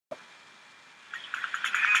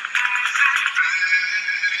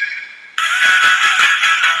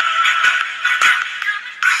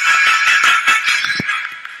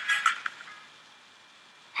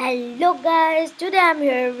Hello guys, today I'm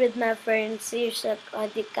here with my friend Sirsak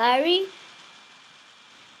Adhikari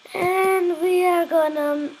and we are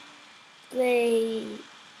gonna play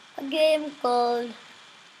a game called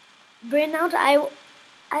Burnout. I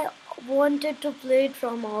wanted to play it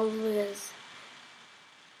from always,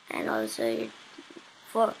 and also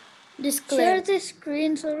for Share disclaimer the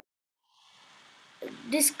screen so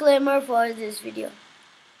for this video.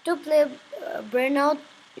 To play Burnout,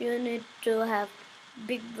 you need to have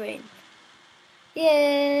big brain.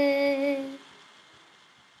 Yay!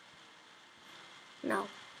 Now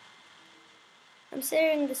I'm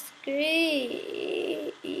sharing the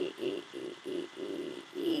screen. Yeah,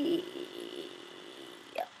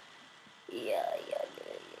 yeah, yeah, yeah,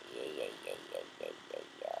 yeah, yeah, yeah, yeah,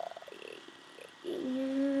 yeah,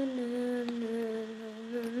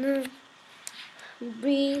 yeah. B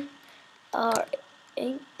R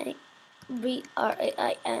A B R A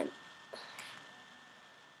I N.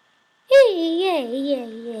 Yeah, yeah, yeah,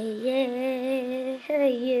 yeah, yeah,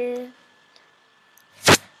 yeah.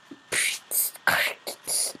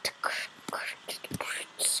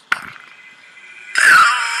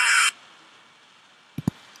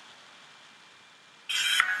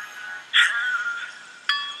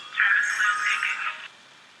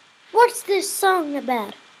 What's this song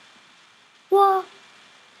about? What?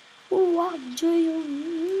 What do you mean?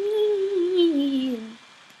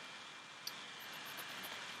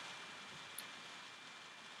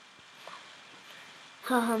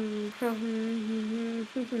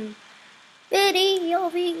 Video,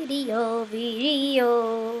 video,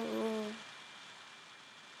 video.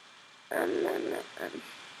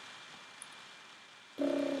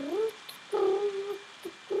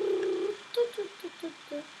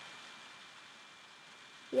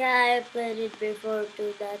 Yeah, I played it before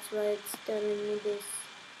too. That's why it's telling me this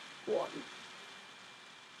one.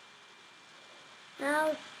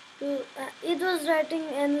 How to? It was writing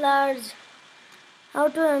enlarge. How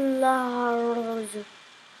to enlarge?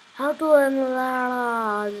 How to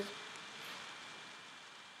enlarge?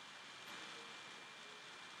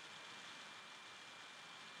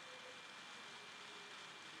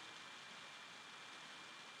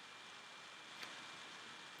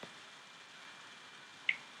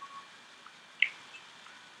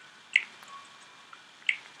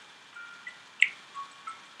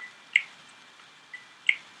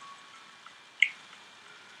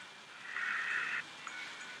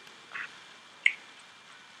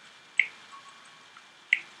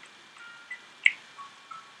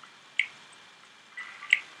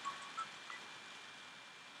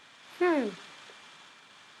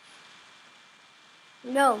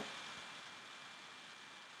 No,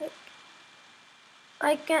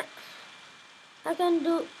 I can. I can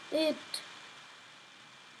do it.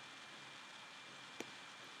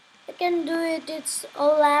 I can do it. It's a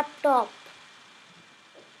laptop.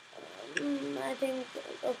 I think.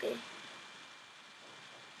 Okay.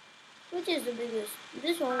 Which is the biggest?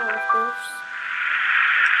 This one, of course.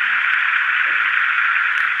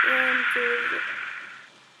 One, two.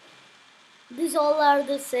 These all are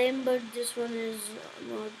the same, but this one is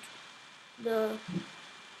not the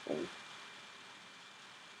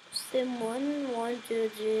same one. 1, 2,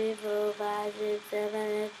 3, 4, 5, 6, 7,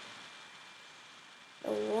 8.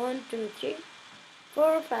 1, 2, 3,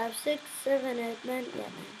 4, 5, 6, 7, 8, 9. Yeah,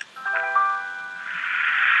 9.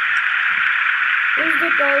 Who's the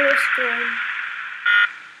tallest one?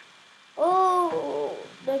 Oh,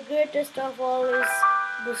 the greatest of all is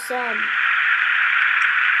the sun.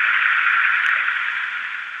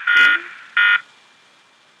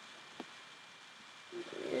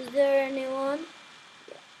 Is there anyone?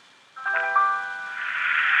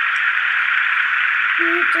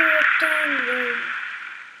 It's a rectangle.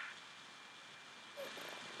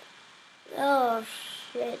 Oh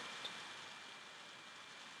shit.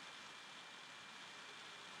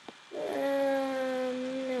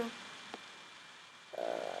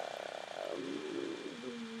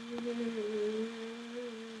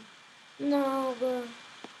 No. No, but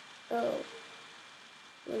oh.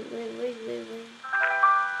 Wait.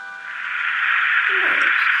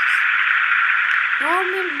 How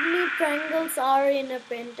many triangles are in a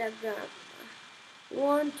pentagram?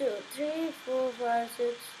 1, 2, 3, 4, 5,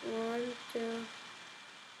 6. 1, 2.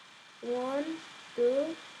 1,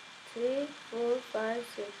 2, 3, 4, 5,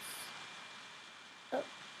 6. Oh,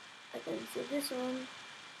 I can see this one.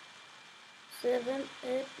 7,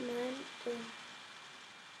 8, 9, 10.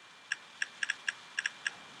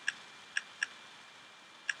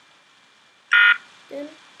 10,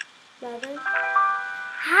 11.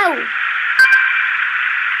 How?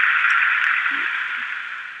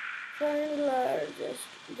 Find largest.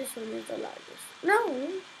 This one is the largest. No.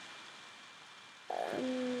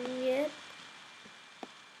 Yep.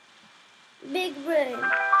 Big brain.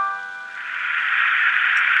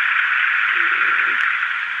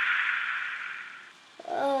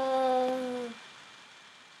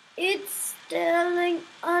 It's telling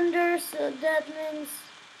under, so that means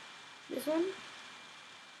this one.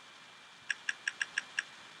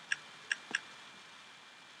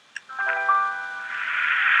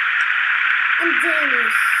 And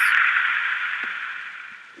Dennis.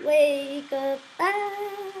 Wake up.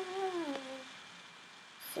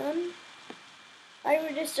 Son, are you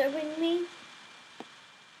disturbing me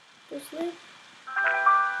to sleep?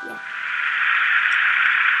 Yeah.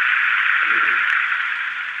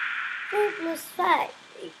 4 plus 5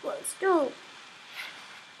 equals 2.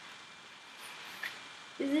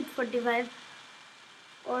 Is it 45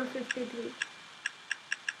 or 53?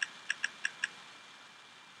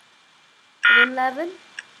 11?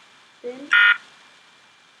 Then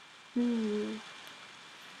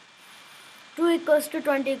 2 equals to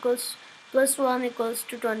 20 equals plus 1 equals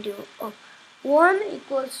to 20. Oh, 1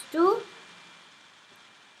 equals to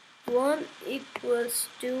 1 equals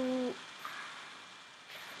to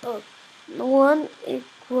oh 1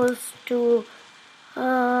 equals to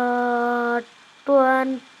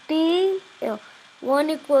 20. 1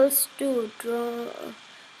 equals to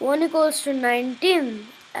 1 equals to 19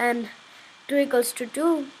 and 2 equals to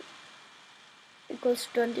 2 equals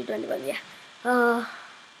 20, 21. Yeah.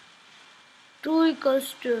 2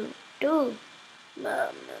 equals to 2.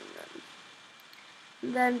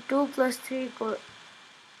 Then 2 plus 3 equals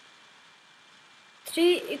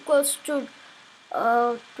 3 equals to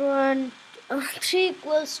 20, 3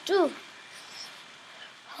 equals to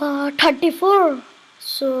 34.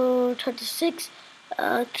 So 36.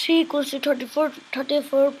 3 equals to 34.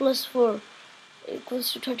 34 plus 4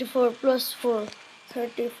 equals to 34 plus 4.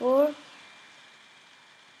 34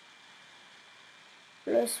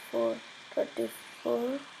 plus 4.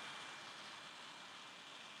 34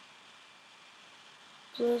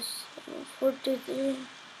 plus 43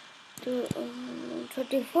 to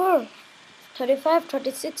 34. 35,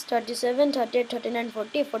 36, 37, 38, 39,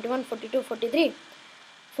 40, 41, 42, 43.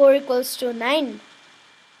 4 equals to 9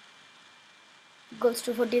 equals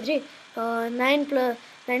to 43. 9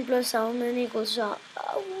 plus how many equals to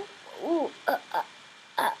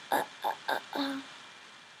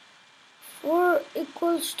 4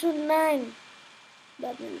 equals to 9.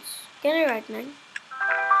 That means, can I write 9?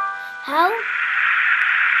 How?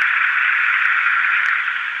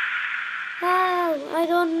 How? I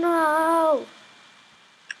don't know how.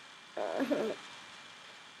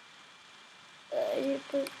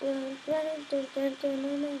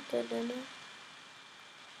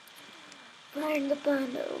 Find the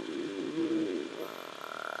panda.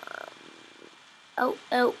 Oh,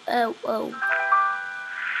 oh, oh, oh.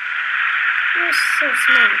 You're so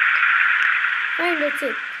smart. Find the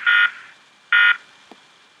tip.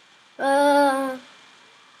 Oh.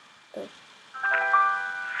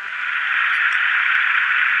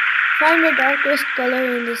 Find the darkest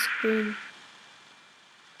color in the screen.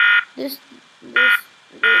 This.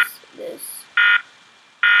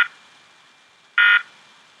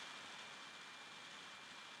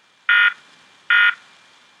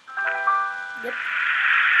 Yep.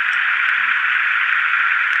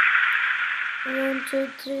 1, 2,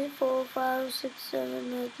 3, 4, 5, 6,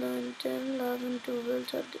 7, 8, 9, 10, 11, 12,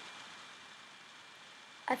 13.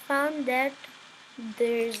 I found that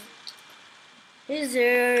his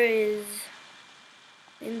hair is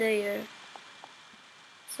in the air.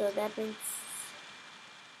 So that means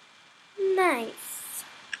nice.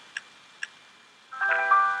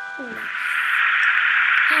 Nice.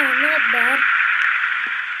 Oh, not bad.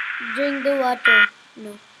 Drink the water.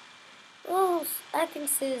 No. Oh, I think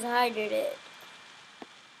she's hydrated.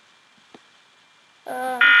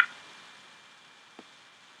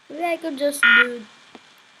 Maybe I could just do.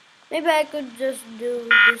 Maybe I could just do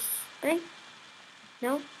this thing.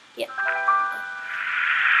 No? Yeah.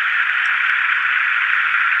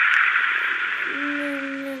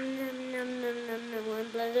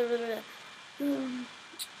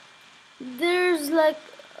 There's like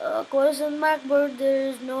a question mark, but there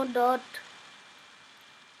is no dot.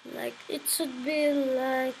 Like it should be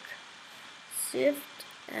like shift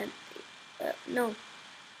and no,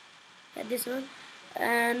 yeah, this one,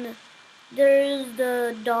 and there is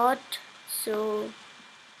the dot. So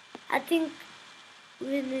I think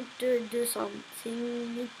we need to do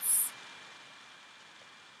something.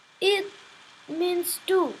 It means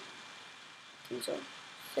 2. I think so.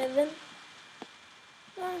 7.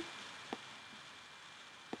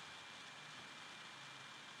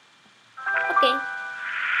 Okay.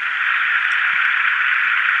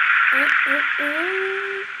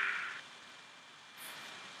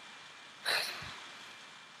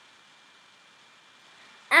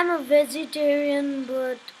 I'm a vegetarian,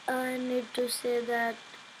 but I need to say that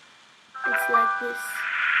it's like this.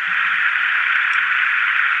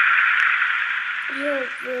 Yo,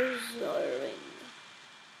 where's the ring?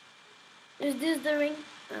 Is this the ring?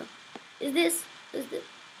 No. Is this?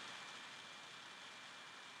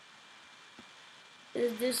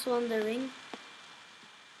 Is this one the ring?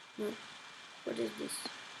 No. What is this?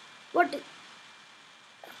 What?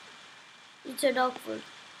 It's a dog food.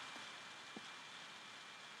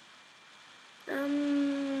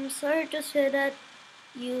 Sorry to say that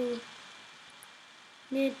you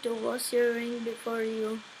need to wash your ring before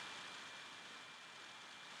you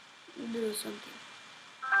do something.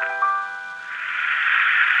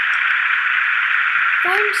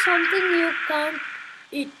 Find something you can't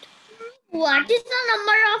eat. What is the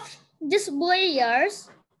number of this boy years?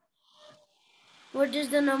 What is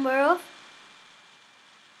the number of?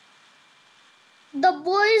 The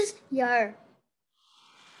boy's year.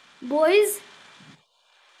 Boys?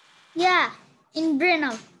 Yeah, in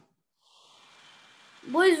Breno.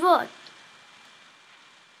 Boys what?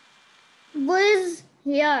 Boy's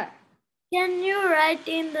year. Can you write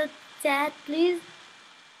in the chat, please?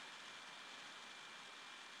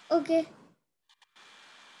 Okay.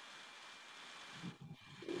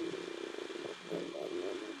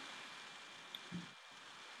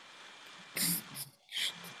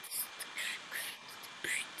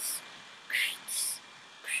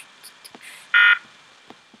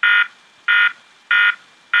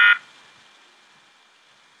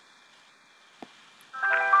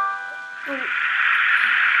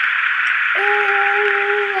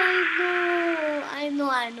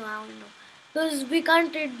 I know. Because we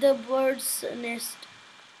can't eat the bird's nest.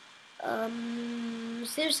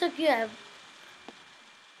 Sirsak, you have.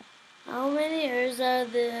 How many ears are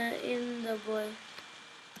there in the boy?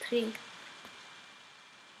 3.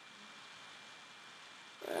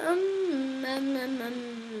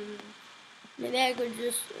 Maybe I could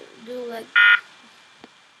just do like.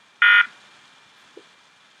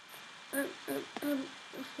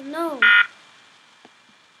 No.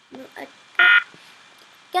 No, I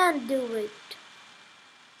can't do it.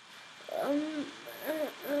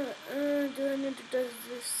 Do I need to touch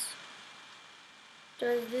this?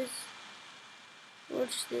 Touch this?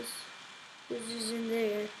 What's this? This is in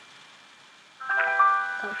there.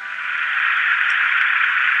 Oh.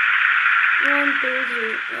 1, 2,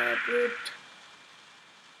 3. Put.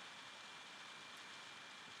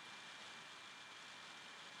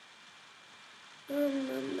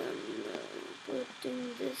 Putting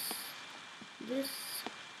this,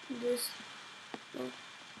 no,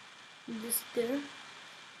 this there.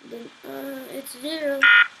 Then it's 0.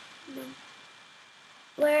 Then,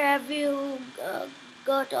 where have you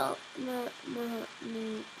got all? 1,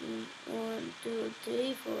 2,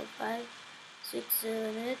 3, 4, 5, 6,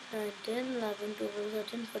 7, 8, 9, 10, 11, 12,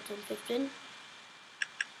 13, 14, 15.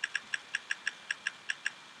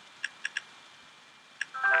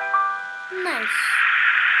 Nice.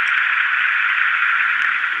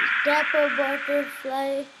 Tap a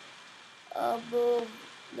butterfly above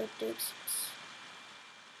the text.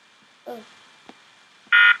 Oh.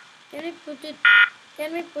 Can we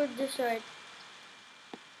put this right?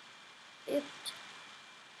 It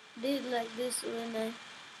did like this when I...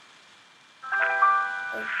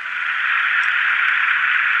 Oh.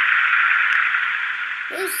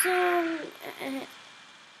 It's so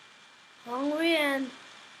hungry and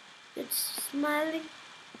it's smiling.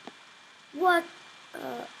 What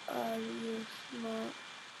are you smiling?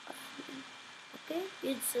 Okay,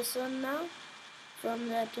 it's the sun now from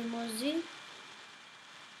that emoji.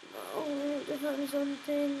 Oh, we need to find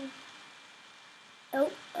something.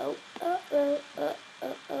 Oh.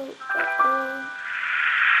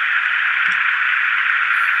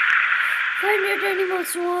 Find your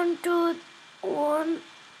animals. 1,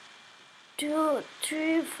 2,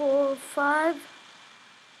 3, 4, 5,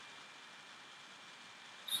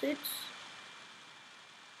 6.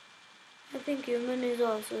 I think human is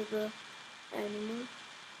also the animal.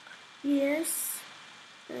 Yes.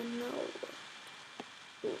 And now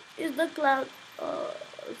is the cloud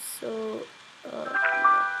also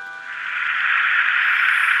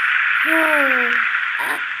no.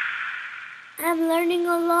 I'm learning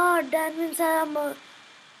a lot. That means I'm a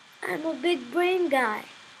big brain guy.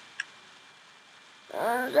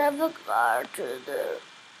 Drive the car to the...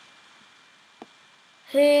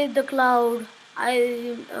 Hey, the cloud.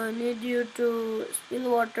 I need you to spill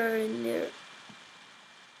water in there.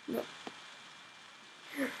 No.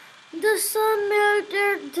 The sun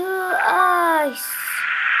melted the ice.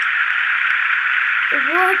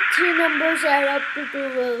 What three numbers add up to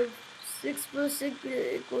 12? 6 plus 6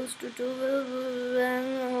 equals to 12.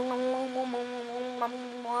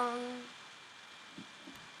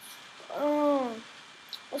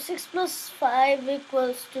 6 plus 5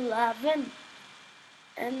 equals to 11.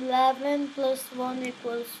 And 11 plus 1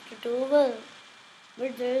 equals to 12.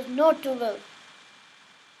 But there is no 12.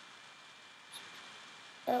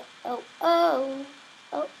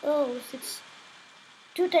 Oh, 6.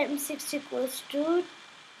 2 times 6 equals to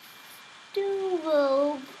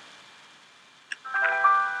 12.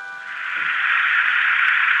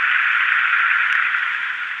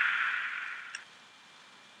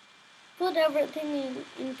 Put everything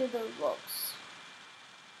into the box.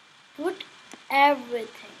 Put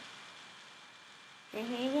everything.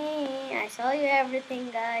 I saw you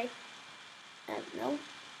everything, guy. No.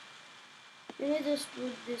 Let me just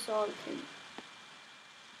put this all thing.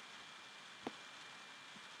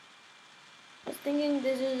 I was thinking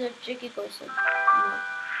this is a tricky question. No.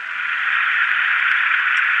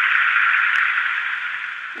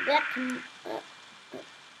 That. Uh,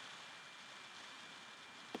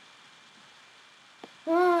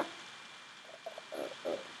 oh,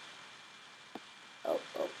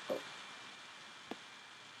 oh, oh.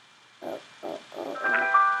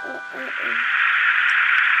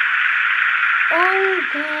 Oh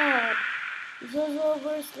god! Just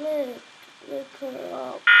overslept. Wake her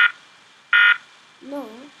up. No.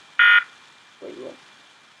 Wait, what?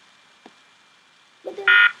 But then.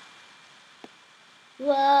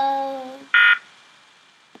 Well.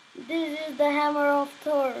 This is the hammer of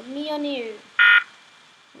Thor. Mjolnir.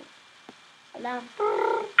 Alarm.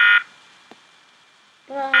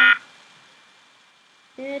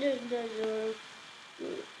 It is the door.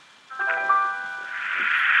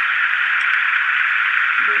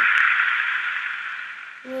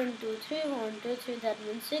 1, 2, 3, 1, 2, 3, that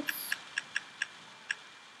means 6.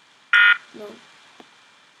 No.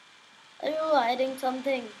 Are you hiding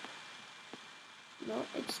something? No,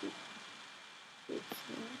 it's not. It's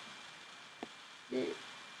not.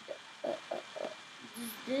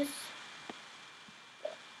 This,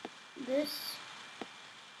 this,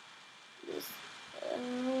 this.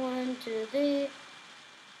 1, 2, 3.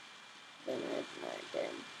 Then it's 9, 10.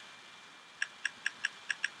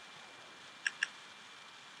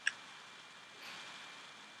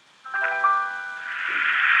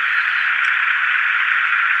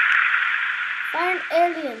 Find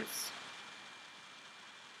aliens.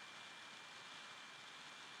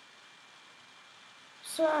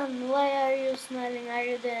 Son, why are you smiling? Are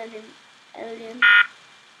you the alien?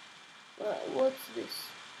 What's this?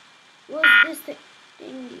 What's this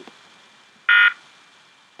thing?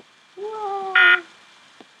 Whoa!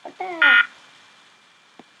 Attack!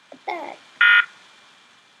 Attack!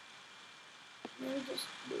 Let me just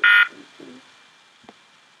do something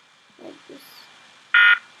like this.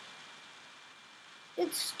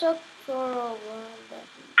 It's stuck for a while, that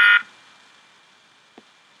means.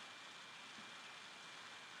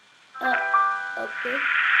 Okay.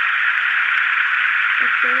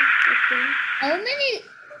 Okay.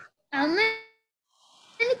 How many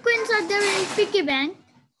coins are there in piggy bank?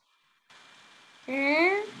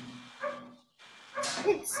 And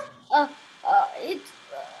it's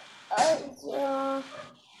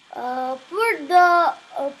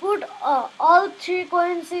put all 3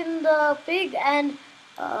 coins in the pig and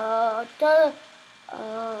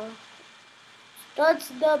touch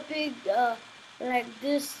the pig like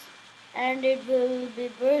this and it will be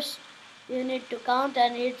burst. You need to count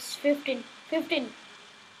and it's 15. 15.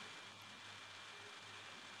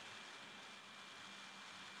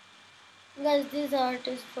 Guys, this art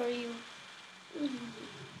is for you.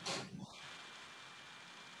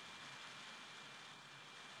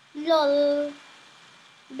 LOL.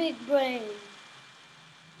 Big brain.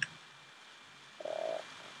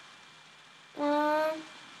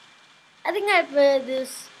 I think I play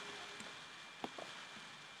this.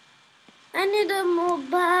 I need a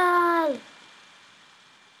mobile.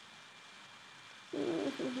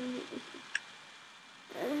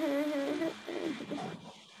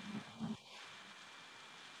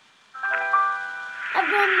 I've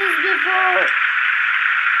done this before.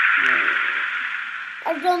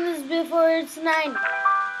 I've done this before. It's 9.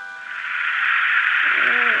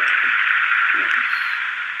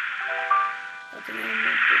 I think I'm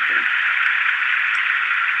not good.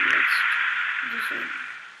 Next, this one.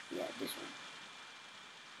 Yeah, this one.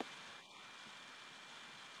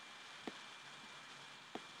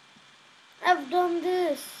 I've done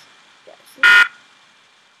this. Yes.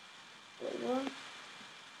 Wait, what?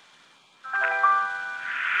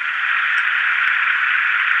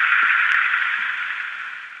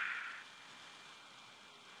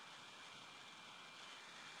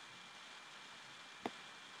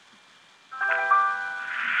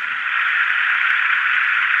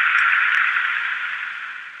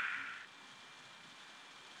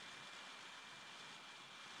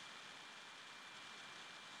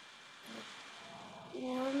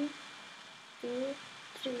 1, 2,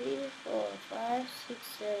 3, 4, 5, 6,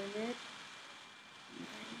 7, 8, 9,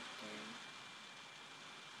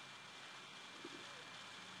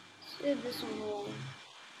 10. See this one wrong.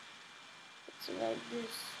 It's like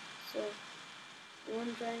this. So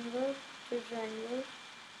one triangle, two triangles,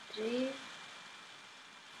 3,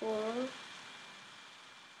 4,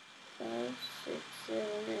 5, 6, 7,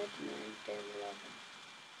 8, 9, 10, 11.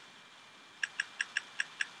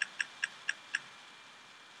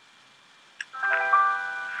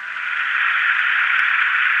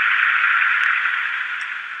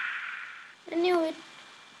 I knew it.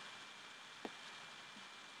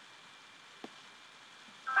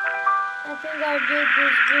 I think I did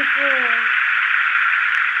this before.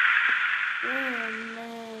 Oh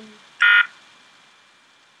man.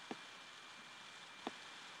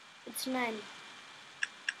 It's 9.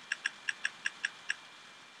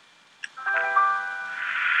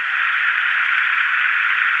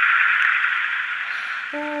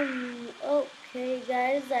 Okay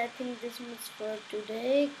guys, I think this was for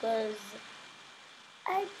today because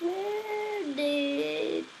I played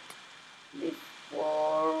it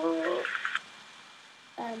before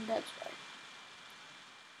and that's why.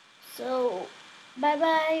 So bye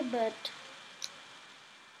bye, but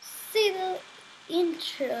see the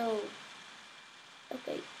intro.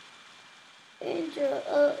 Okay.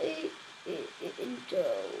 Intro, intro.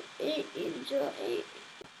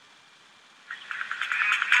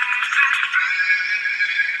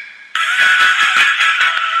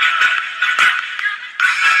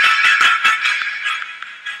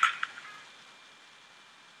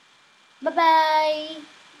 Bye bye.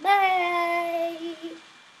 Bye.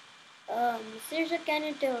 Seriously, can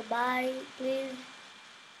you tell bye, please?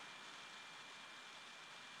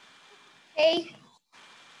 Hey,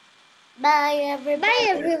 Bye, everybody. bye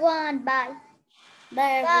everyone. Bye.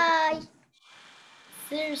 Bye, everybody. Bye.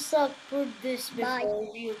 Seriously, put this Bye.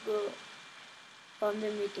 before you go from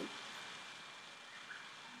the meeting.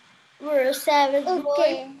 We're a savage boy.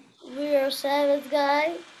 Okay. We're a savage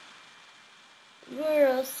guy. We're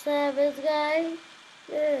a savage guy.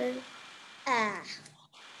 Yeah. Ah.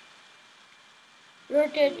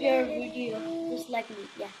 Rotate your video, just like me.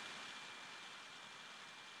 Yeah.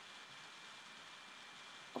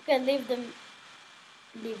 Okay, leave them.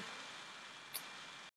 Leave.